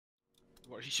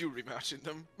What are you rematching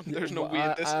them? There's no way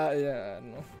in this. Yeah,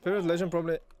 no. Favorite legend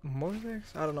probably Mordex?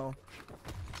 I don't know.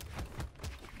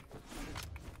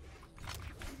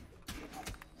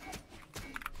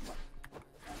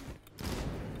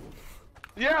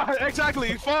 Yeah,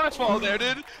 exactly. Fastball there,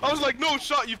 dude. I was like, no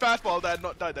shot, you fastball that,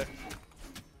 not died there.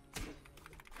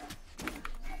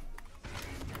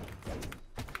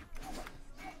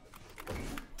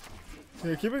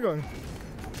 Yeah, keep it going.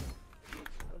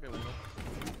 Okay, well,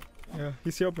 Yeah,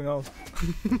 he's helping out.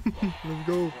 Let's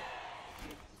go.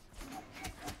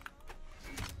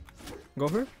 Go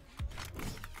for it?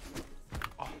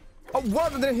 Oh,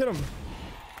 what? I didn't hit him.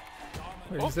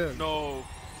 Wait, he's dead. No.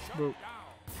 Bro.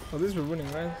 Oh, this we're winning,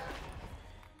 right?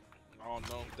 Oh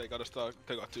no, they got a stock.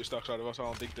 They got 2 stocks out of us. I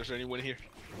don't think there's any win here.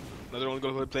 No, they're only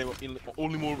gonna play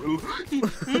only more. What the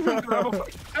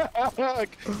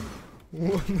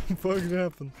fuck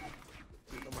happened?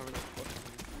 I'm having a fucking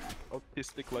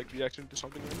autistic like reaction to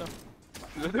something right now.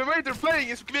 The way they're playing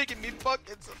is making me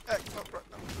fucking so act up right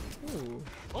now. Ooh.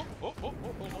 Oh, hold on.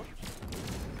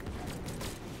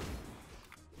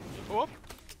 Oh,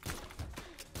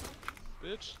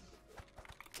 bitch.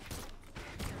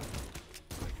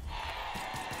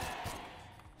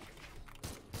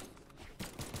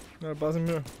 No, pass him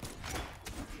here.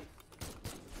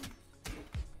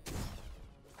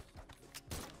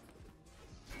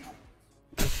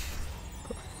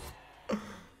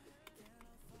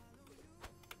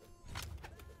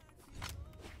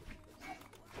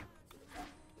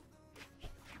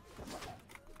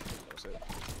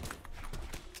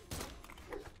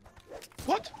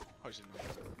 What? How is it?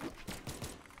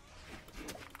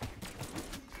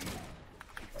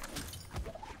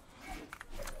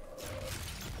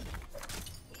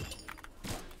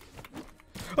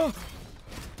 Oh!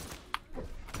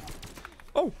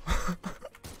 Oh!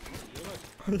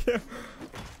 Yeah.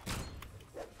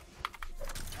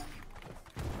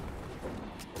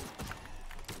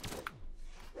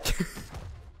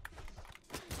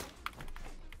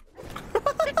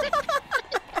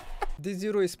 This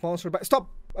zero is sponsored by. Stop!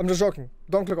 I'm just joking.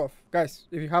 Don't click off. Guys,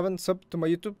 if you haven't subbed to my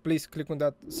YouTube, please click on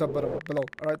that sub button below.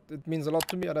 Alright? It means a lot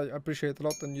to me and I appreciate it a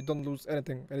lot and you don't lose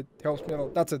anything and it helps me a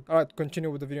lot. That's it. Alright, continue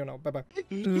with the video now. Bye bye.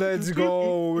 Let's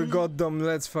go. We got them.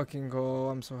 Let's fucking go.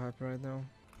 I'm so happy right now.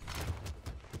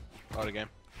 Out of game.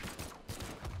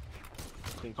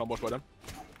 Clean combos by them.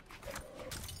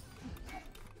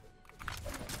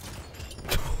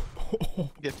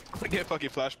 Get fucking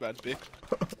flashbangs, bitch.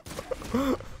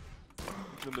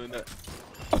 I'm doing that.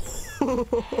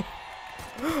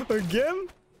 Again?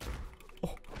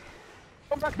 Oh.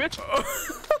 Come back, bitch!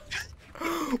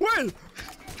 Wait!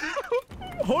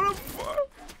 Hold up!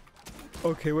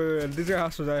 Okay, wait. This guy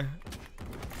has to die.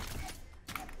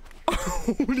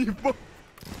 Holy fuck!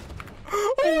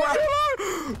 Oh my god!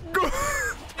 Go!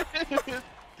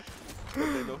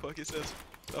 Okay, no fucking sense.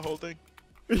 The whole thing.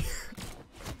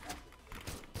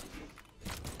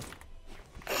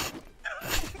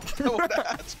 What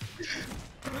that?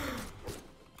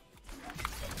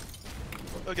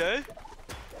 Okay.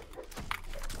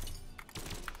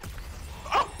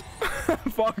 Oh!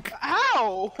 Fuck.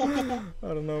 Ow! I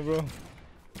don't know, bro.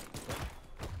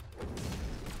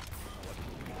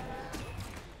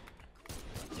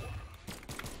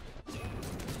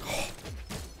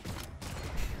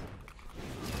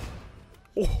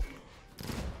 Oh.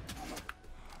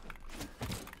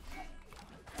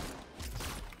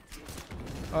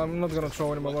 I'm not gonna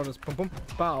throw any more waters. Pum pum.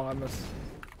 Pow, I missed.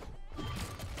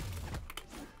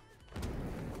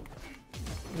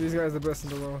 This guy is the best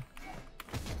in the world.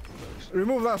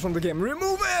 Remove that from the game.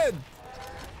 Remove it!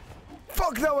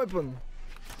 Fuck that weapon!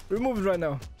 Remove it right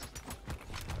now.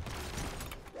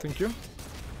 Thank you.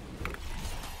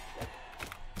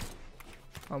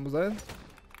 Almost dead.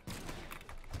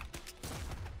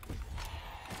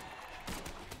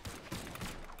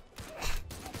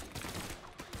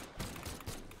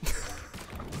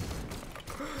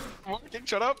 Fucking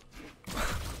shut up!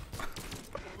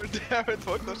 We haven't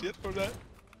fucked us yet for that.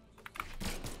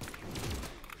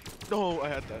 No, I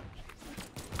had that.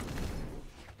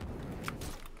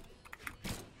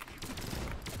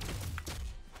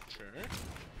 Sure.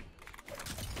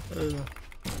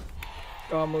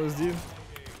 Almost did.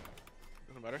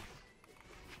 Doesn't matter.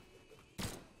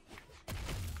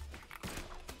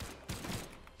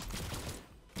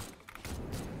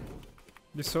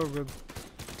 Be so good.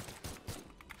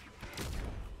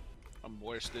 I'm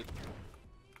wasted.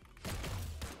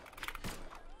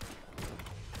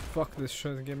 Fuck this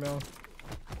shit, get me out.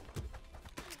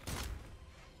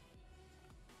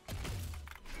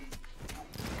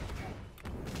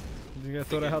 You guys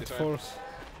thought I had force.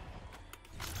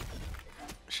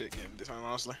 shit game this time,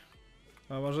 honestly.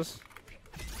 Watch this.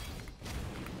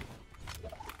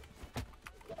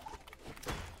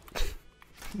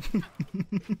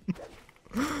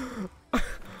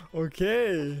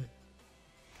 Okay.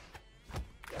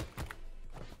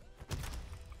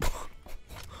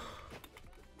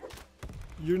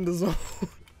 You're in the zone.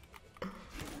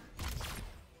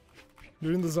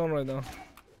 You're in the zone right now.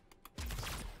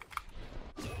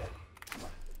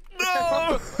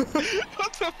 No!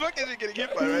 What the fuck is he getting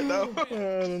hit by right now? I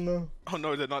don't know. Oh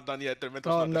no, they're not done yet. Their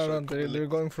mental's Oh not no, destroyed they're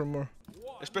going for more.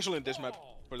 Especially in this map,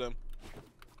 for them.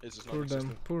 It's just not Poor them,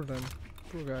 existent. poor them,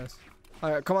 poor guys.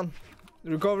 Alright, come on.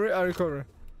 Recovery, I recover.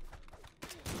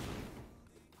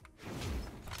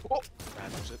 Oh! Ah,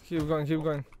 that's it. Keep going, keep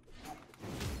going.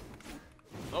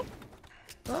 Oh.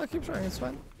 Ah, keep trying, it's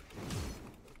fine.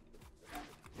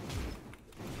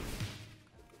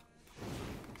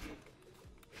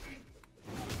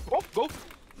 Oh, go!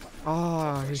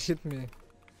 Ah, he hit me.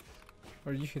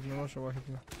 Or you hit me, I'm not sure what hit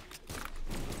me.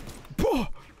 Pooh!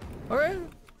 Okay,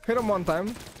 hit him one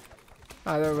time.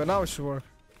 Ah, there we go, now it should work.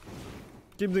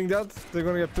 Keep doing that, they're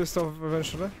gonna get pissed off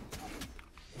eventually.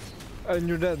 And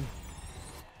you're dead.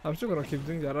 I'm still gonna keep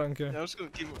doing that, I don't care. Yeah, I'm just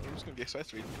gonna get side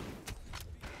street.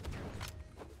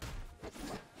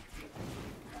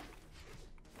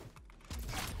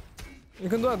 You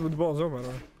can do that with balls, oh, by the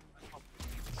way.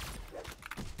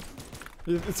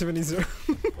 It's even easier.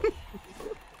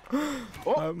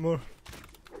 Oh! More.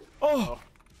 Oh!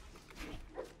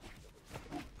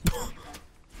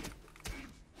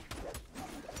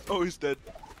 Oh, he's dead.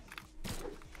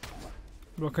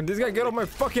 Bro, can this guy get off my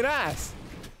fucking ass?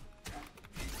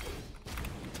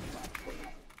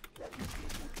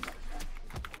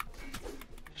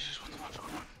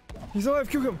 He's alive,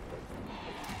 kill him!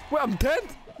 Wait, I'm dead?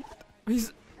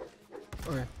 He's...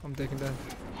 Okay, I'm taking that.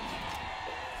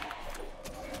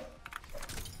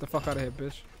 The fuck out of here,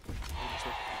 bitch.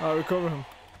 I'll recover him.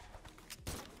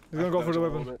 He's gonna go for the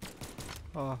weapon.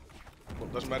 Ah. Well,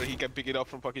 doesn't matter, he can pick it up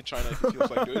from fucking China if he feels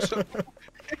like doing so.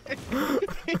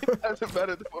 It doesn't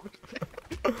matter at the moment.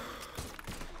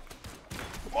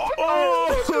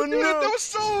 Oh, no! That was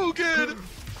so good!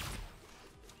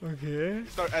 Okay.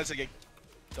 Start answering.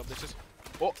 Jump dishes.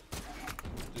 Oh!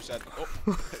 Too sad. Oh!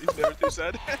 He's never too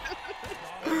sad.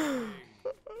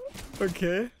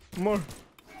 Okay. More.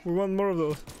 We want more of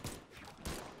those.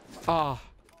 Ah.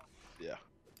 Yeah.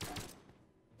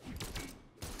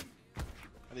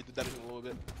 I need to damage him a little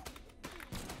bit.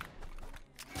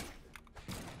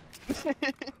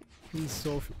 He's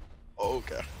so... Oh,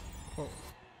 okay. Oh.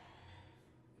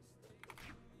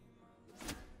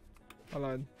 I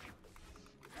lied.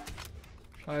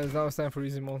 Alright, now it's time for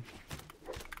easy mode.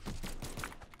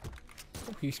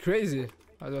 Oh, he's crazy.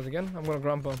 I'll do it again. I'm gonna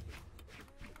grab him.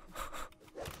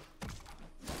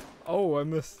 Oh, I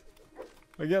missed.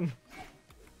 Again.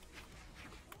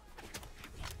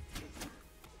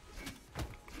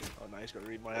 Oh, now he's gonna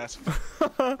read my ass.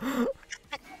 I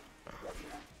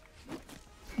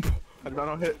did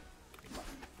not hit.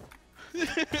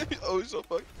 Oh, he's so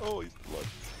fucked. Oh, he's blood.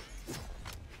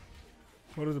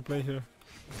 What is the play here?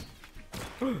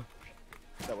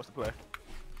 That was the play.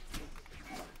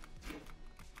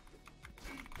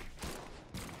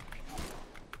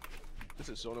 This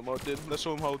is zone mode, dude. Let's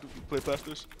show him how to play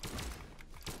plasters.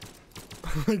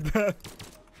 Like that.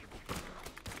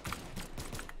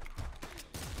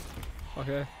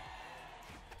 Okay.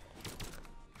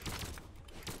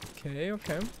 Okay,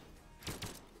 okay.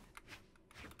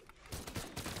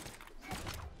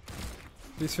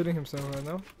 He's feeling himself right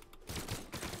now.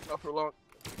 Not for long.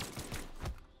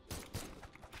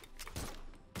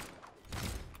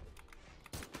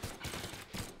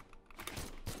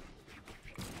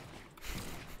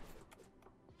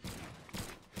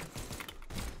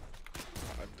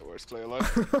 I'm the worst player alive.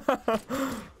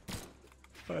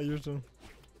 Ah, your turn.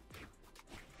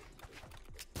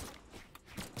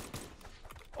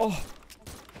 Oh!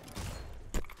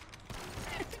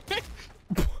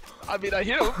 I mean, I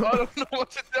hit him. I don't know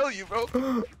what to tell you, bro.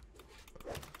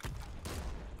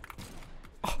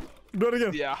 Do it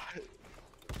again. Yeah.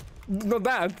 Not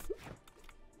that.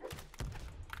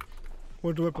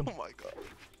 What weapon? Oh my god.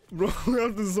 Bro, we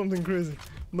have to do something crazy.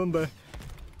 Don't die.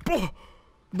 Oh!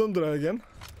 Don't do that again.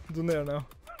 Do nair now.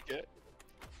 Okay.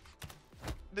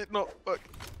 No, fuck.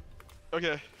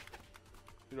 Okay.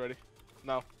 You ready?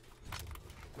 Now.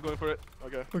 I'm going for it.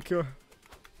 Okay. Okay.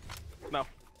 Now.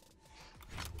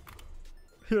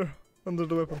 Here, under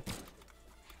the weapon.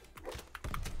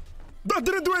 That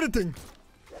didn't do anything!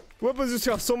 Weapons just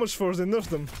have so much force, they nerf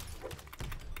them.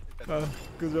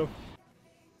 Good job.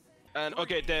 And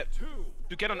okay,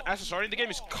 to get an SSR in the game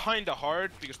is kinda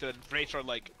hard because the rates are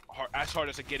like as hard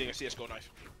as like getting a CS:GO knife.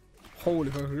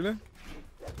 Holy fuck, really?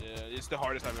 Yeah, it's the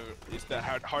hardest I've ever. It's the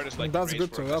hardest like. That's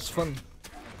good too. That's fun.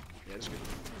 Yeah, it's good.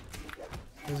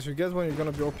 Because if you get one, you're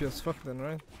gonna be OP as fuck then,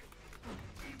 right?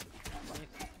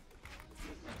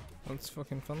 That's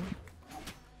fucking fun.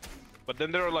 But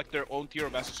then there are like their own tier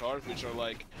of SSRs, which are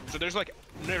like. So there's like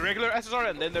the regular SSR,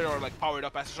 and then there are like powered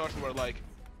up SSRs who are like,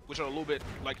 which are a little bit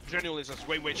like genuinely just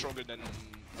way stronger than.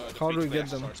 The How do we get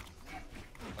SSRs.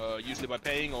 them? Usually by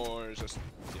paying, or just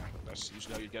yeah, that's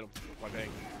usually how you get them by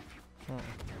paying. Oh.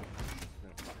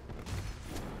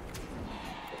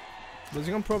 But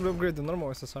you can probably upgrade the normal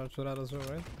SSR to that as well,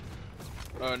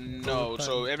 right? No.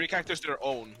 So every character is their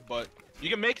own, but you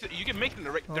can make them. You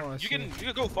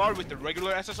can go far with the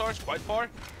regular SSRs, quite far,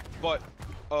 but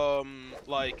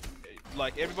like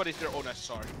everybody's their own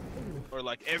SSR, or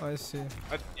like every. I see.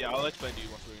 Yeah, I'll explain to you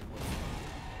what's really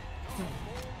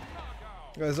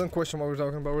Guys, don't question what we're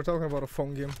talking about. We're talking about a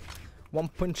phone game. One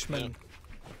Punch Man. Yeah.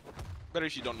 Better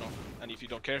if you don't know, and if you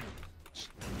don't care,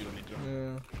 you don't need to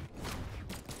know. Yeah.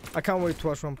 I can't wait to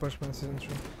watch One Punch Man season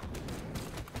 3.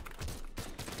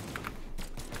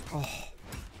 Oh.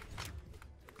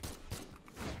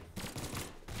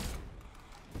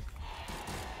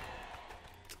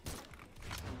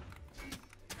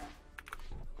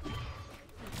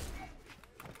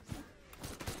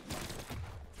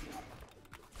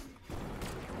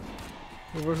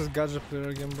 Versus gadget player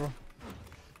again, bro.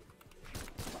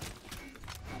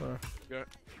 Sorry. Yeah.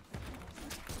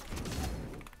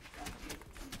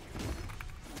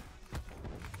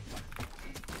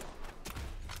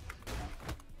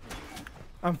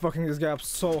 I'm fucking this guy up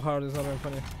so hard, it's not even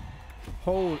funny.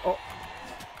 Holy, oh.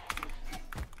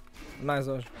 Nice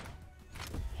dodge.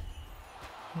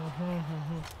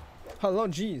 Hello,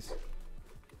 jeez.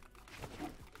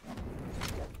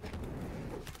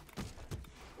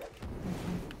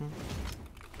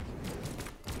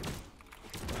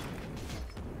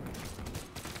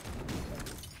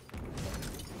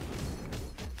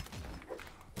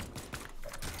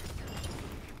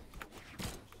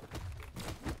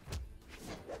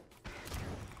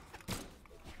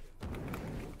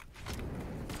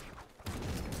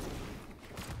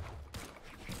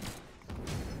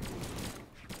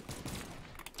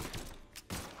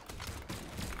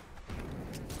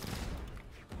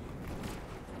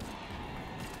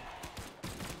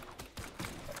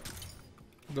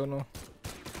 Don't know.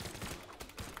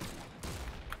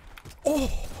 Oh!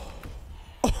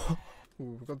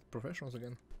 Ooh, we got professionals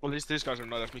again. Well, at least these guys are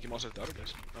not as Mickey Mouse as the other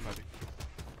guys. I'm happy.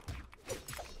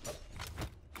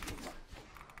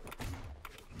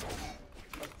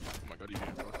 Oh my god, you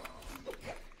can't.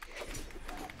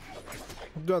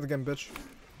 Do that again, bitch.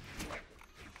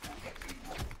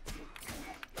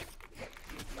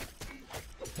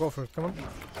 Go for it, come on.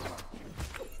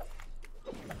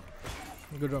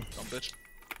 Good job. Dumb bitch.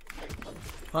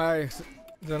 I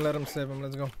didn't let him save him,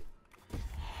 let's go.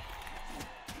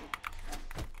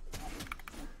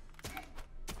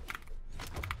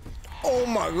 Oh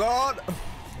my god!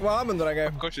 What happened to that guy?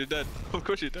 Of course you're dead. Of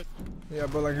course you're dead. Yeah,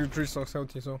 but like you're 3 stocks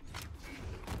healthy, so.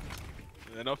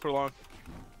 Yeah, not for long.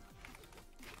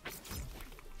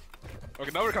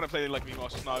 Okay, now we're kind of playing like me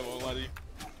monsters. Now I won't lie to you.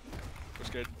 We're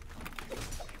scared.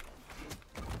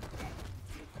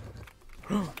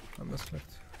 I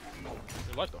misclicked.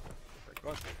 You're alive though. Thank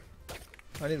God.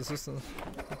 I need assistance.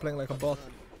 I'm playing like a bot.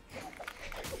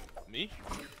 Me?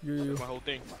 You. That's my whole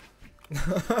thing.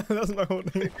 That's my whole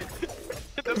thing.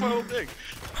 That's my whole thing.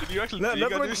 Did you actually? That's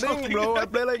my thing, bro. I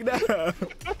play like that.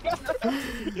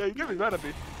 Yeah, you get me mad at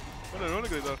me. What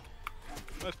ironically though.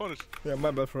 Nice punish. Yeah, my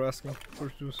bad for asking.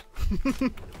 First juice.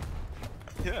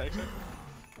 Yeah, exactly.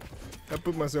 I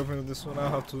put myself into this one. I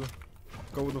have to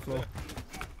go with the flow. Yeah.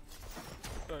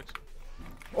 Thanks.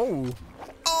 Oh.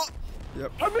 Oh.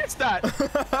 Yep. I missed that.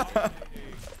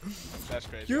 That's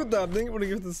crazy. You that thing would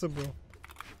give this sub, bro.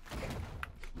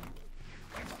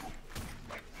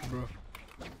 Bro.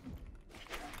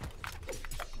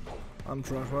 I'm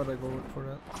trash. Why'd I go for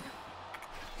that?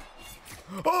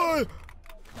 Oh!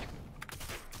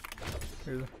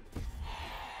 Here.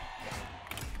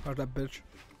 Oh, that bitch.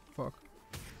 Fuck.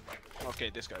 Okay,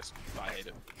 this guy's. I hate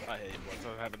it. I hate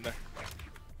what happened there.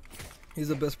 He's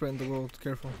the best player in the world.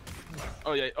 Careful.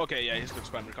 Oh yeah. Okay, yeah. He's good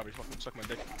spam recovery. Fucking suck my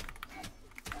dick.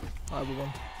 I will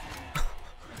won.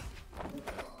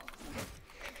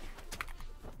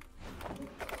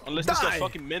 Unless this guy's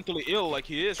fucking mentally ill like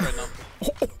he is right now.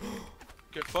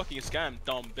 Get fucking scammed,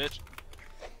 dumb bitch.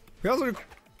 He has like...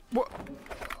 What?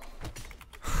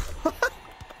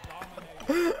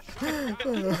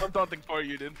 I'm daunting for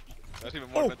you, dude. That's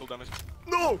even more mental damage.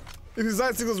 No! If his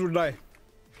side signals will die.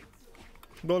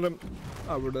 Don't let him.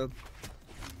 Ah, we're dead.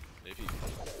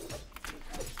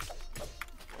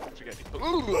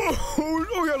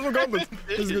 Oh, yeah, look at it.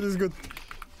 He's good, he's good.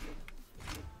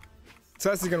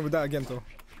 Sassy gonna die again, though.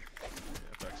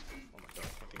 Yeah, facts. Oh my god, I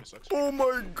think it sucks. Oh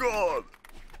my god!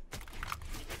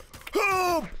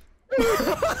 Help!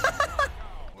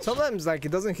 Sometimes, like,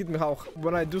 it doesn't hit me how,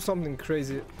 when I do something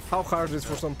crazy, how hard it is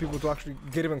for some people to actually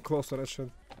get even close to that shit.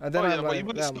 And then I'm like,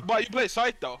 but you play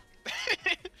sight though.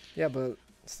 Yeah, but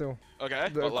still. Okay.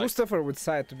 The cool stuff are with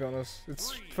sight, to be honest.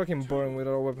 It's fucking boring with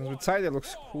all weapons. With sight, it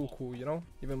looks cool, you know?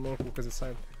 Even more cool because it's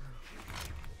sight.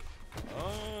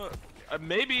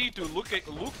 Maybe to look at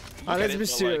let's it, be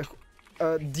serious. like,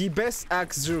 the best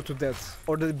axe 0 to death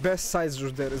or the best size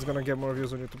 0 to death is gonna get more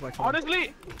views on YouTube. Like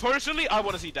honestly, personally, I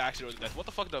want to see the axe 0 to death. What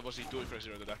the fuck was he doing for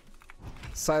 0 to death?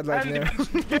 Sideline there.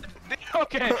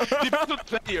 Okay, depends on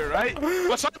player, right?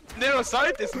 But side narrow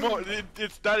sight is more.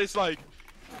 It's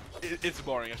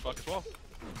boring as fuck as well.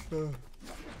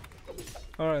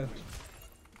 Alright.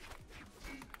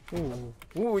 Ooh,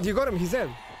 you got him. He's dead.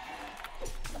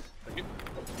 Thank you.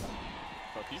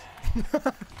 Fuck you.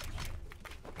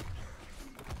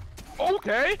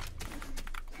 Okay.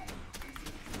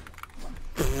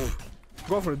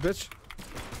 Go for it, bitch.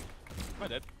 Am I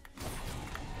dead?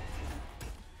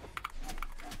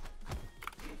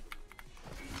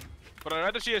 But I'd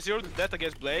rather see a 0 to death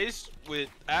against Blaze with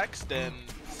axe than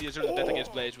see a 0 to death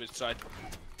against Blaze with sight.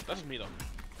 That's me though.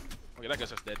 Okay, that guy's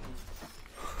just dead.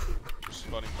 It's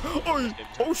funny.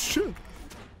 Oh shit!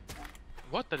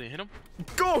 What? Did he hit him?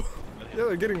 Go! Yeah,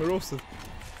 they're getting roasted.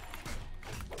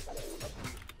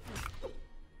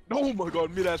 Oh my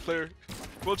god, mid-ass player.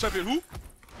 World champion who?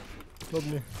 Not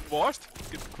me. Washed?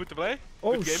 Quit the play? Oh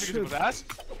Quit game shit! because it was ass?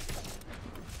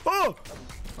 Oh!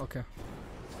 Okay.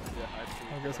 Yeah,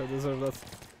 I guess I deserve that.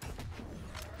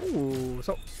 Ooh,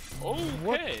 so... Okay.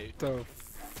 What the...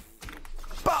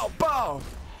 Pow, pow!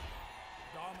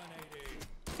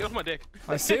 Get off my dick.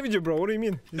 I saved you, bro. What do you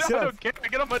mean? You see I that? don't care.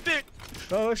 Get off my dick.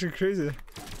 That was actually crazy.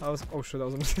 I was... Oh shit, that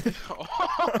was a mistake.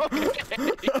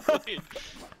 Okay.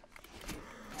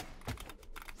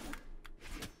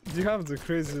 You have the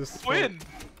craziest... Win!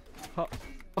 How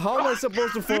am I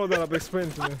supposed to follow that up? Explain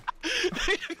to me.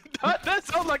 that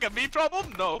sounds like a me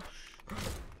problem? No.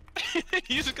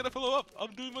 You're just gonna follow up.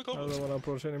 I'm doing my I combos. don't wanna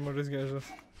approach anymore. This guy's just...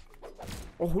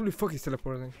 Oh, holy fuck, he's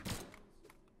teleporting.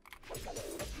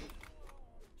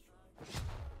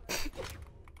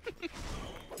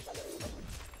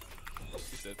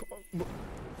 He's dead.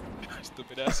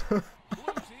 Stupid ass.